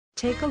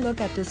Take a look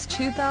at this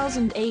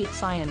 2008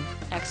 Scion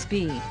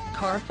XB.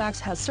 Carfax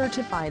has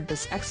certified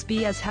this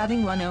XB as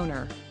having one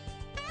owner.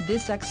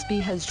 This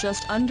XB has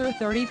just under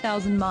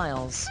 30,000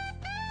 miles.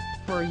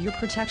 For your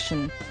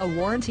protection, a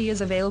warranty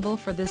is available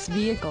for this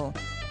vehicle.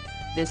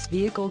 This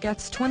vehicle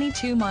gets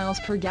 22 miles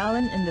per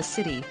gallon in the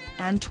city,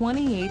 and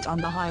 28 on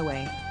the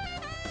highway.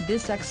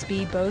 This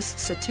XB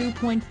boasts a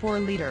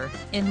 2.4-liter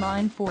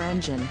inline-4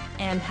 engine,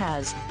 and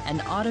has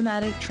an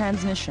automatic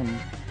transmission.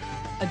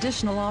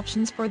 Additional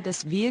options for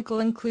this vehicle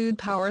include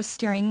power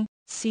steering,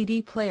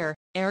 CD player,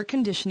 air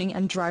conditioning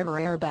and driver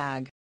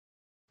airbag.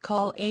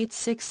 Call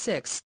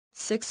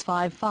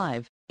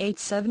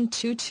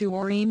 866-655-8722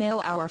 or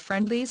email our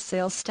friendly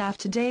sales staff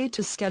today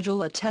to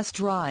schedule a test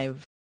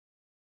drive.